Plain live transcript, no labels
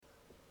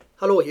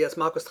Hallo, hier ist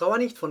Markus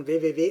Trauernicht von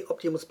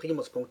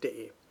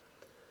www.optimusprimus.de.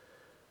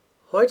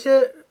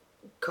 Heute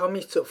komme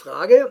ich zur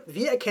Frage,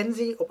 wie erkennen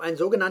Sie, ob ein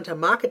sogenannter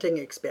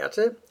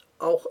Marketing-Experte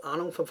auch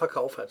Ahnung vom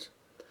Verkauf hat?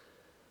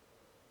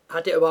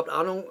 Hat er überhaupt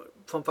Ahnung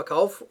vom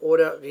Verkauf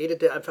oder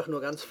redet er einfach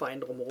nur ganz fein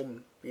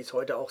drumherum, wie es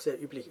heute auch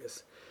sehr üblich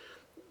ist?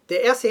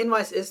 Der erste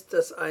Hinweis ist,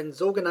 dass ein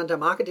sogenannter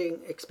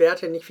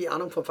Marketing-Experte nicht viel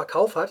Ahnung vom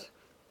Verkauf hat,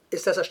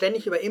 ist, dass er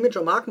ständig über Image-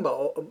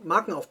 und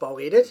Markenaufbau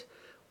redet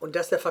und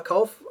dass der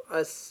Verkauf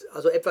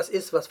also etwas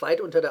ist, was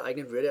weit unter der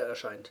eigenen Würde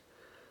erscheint.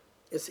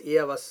 Ist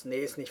eher was,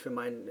 nee, ist nicht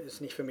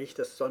für mich,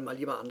 das sollen mal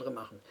lieber andere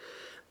machen.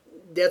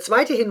 Der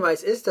zweite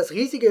Hinweis ist, dass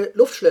riesige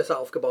Luftschlösser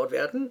aufgebaut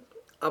werden,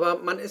 aber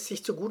man ist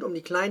sich zu gut, um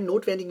die kleinen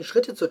notwendigen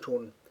Schritte zu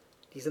tun.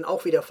 Die sind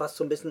auch wieder fast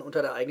so ein bisschen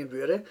unter der eigenen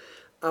Würde.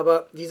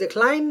 Aber diese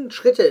kleinen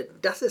Schritte,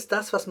 das ist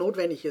das, was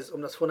notwendig ist,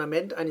 um das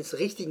Fundament eines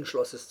richtigen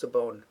Schlosses zu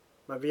bauen.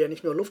 Man will ja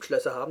nicht nur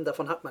Luftschlösser haben,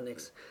 davon hat man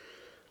nichts.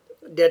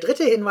 Der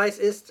dritte Hinweis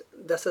ist,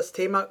 dass das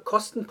Thema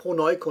Kosten pro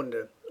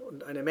Neukunde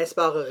und eine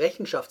messbare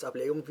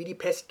Rechenschaftsablegung wie die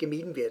Pest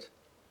gemieden wird.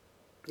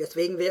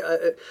 Deswegen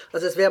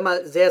es wäre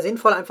mal sehr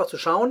sinnvoll, einfach zu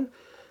schauen,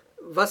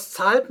 was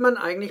zahlt man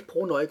eigentlich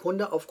pro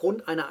Neukunde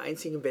aufgrund einer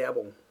einzigen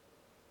Werbung.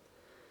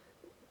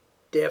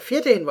 Der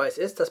vierte Hinweis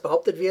ist, dass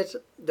behauptet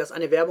wird, dass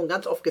eine Werbung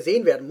ganz oft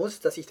gesehen werden muss,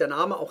 dass sich der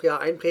Name auch ja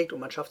einprägt und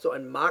man schafft so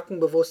ein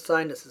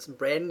Markenbewusstsein, das ist ein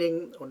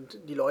Branding und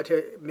die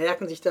Leute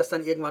merken sich das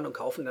dann irgendwann und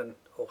kaufen dann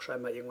auch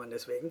scheinbar irgendwann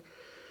deswegen.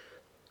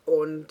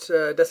 Und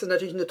das ist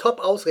natürlich eine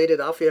Top-Ausrede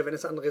dafür, wenn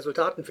es an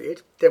Resultaten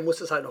fehlt. Der muss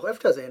es halt noch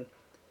öfter sehen,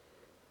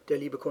 der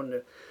liebe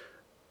Kunde.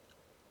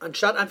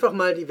 Anstatt einfach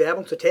mal die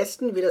Werbung zu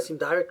testen, wie das im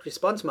Direct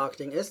Response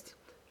Marketing ist,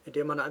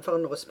 indem man einfach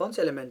ein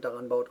Response-Element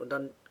daran baut und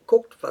dann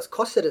guckt, was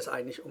kostet es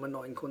eigentlich, um einen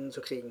neuen Kunden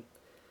zu kriegen.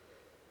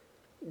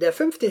 Der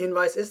fünfte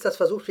Hinweis ist, dass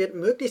versucht wird,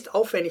 möglichst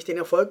aufwendig den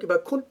Erfolg über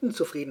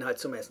Kundenzufriedenheit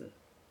zu messen.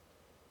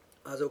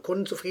 Also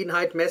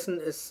Kundenzufriedenheit messen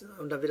ist,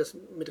 und dann wird das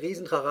mit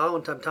riesen Trara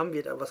und Tamtam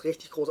wird was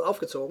richtig groß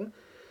aufgezogen.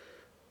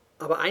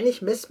 Aber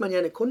eigentlich misst man ja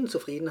eine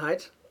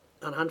Kundenzufriedenheit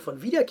anhand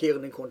von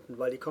wiederkehrenden Kunden,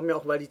 weil die kommen ja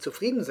auch, weil die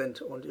zufrieden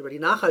sind und über die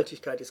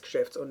Nachhaltigkeit des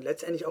Geschäfts und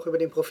letztendlich auch über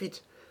den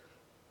Profit.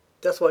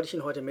 Das wollte ich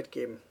Ihnen heute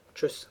mitgeben.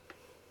 Tschüss.